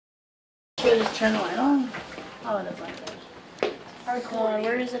Should we just turn the light on? Oh, it is like that.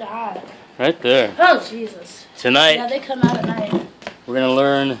 Where is it at? Right there. Oh, Jesus. Tonight, Yeah, they come out at night. we're going to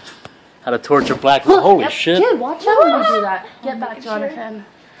learn how to torture black widow. Holy shit. Kid, watch out when you do that. Get back, Jonathan.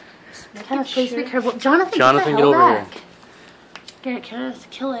 Kenneth, please be careful. Jonathan, Get over back. Here. Get Kenneth,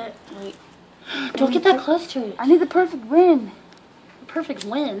 kill it. Wait. Don't get that close to it. I need the perfect wind. Perfect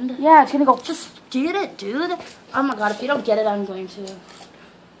wind? Yeah, it's gonna go. Just get it, dude. Oh my god, if you don't get it, I'm going to.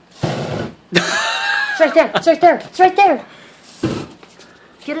 It's right there. It's right there. It's right there.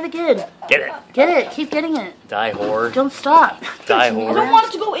 Get it again. Get it. Get it. Keep getting it. Die, whore. Don't stop. Die, I don't whore. want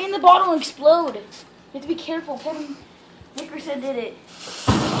it to go in the bottle and explode. You have to be careful. Kevin Nickerson did it.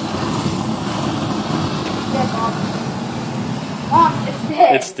 Dead, Mom. Mom, it's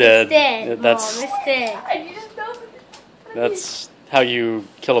dead. It's dead. dead. That's Mom, it's dead. You just know. that's how you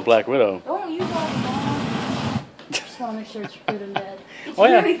kill a black widow. Don't use all the Mom. Just want to make sure it's good and dead. It's Oh,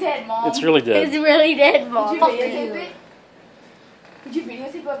 yeah. really dead, Mom. It's really It's dead. really dead, Mom. Did you videotape it? Did you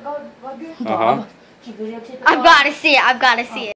videotape it, Bobby? Uh-huh. Did you videotape it? I've got to see it. I've got to see it.